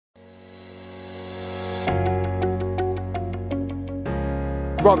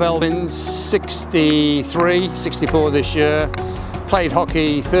Rob Elvins, 63, 64 this year. Played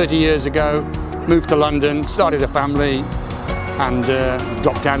hockey 30 years ago, moved to London, started a family and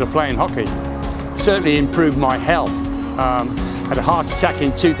dropped down to playing hockey. Certainly improved my health. Had a heart attack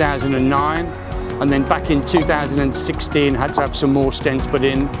in 2009 and then back in 2016 had to have some more stents put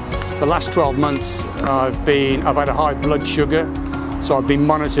in. The last 12 months I've had a high blood sugar, so I've been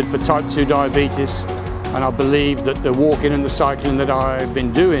monitored for type 2 diabetes. And I believe that the walking and the cycling that I've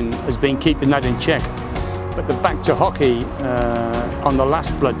been doing has been keeping that in check. But the back to hockey on the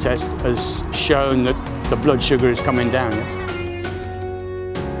last blood test has shown that the blood sugar is coming down.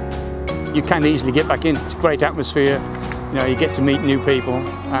 You can easily get back in. It's a great atmosphere. You know, you get to meet new people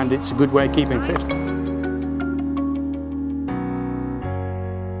and it's a good way of keeping fit.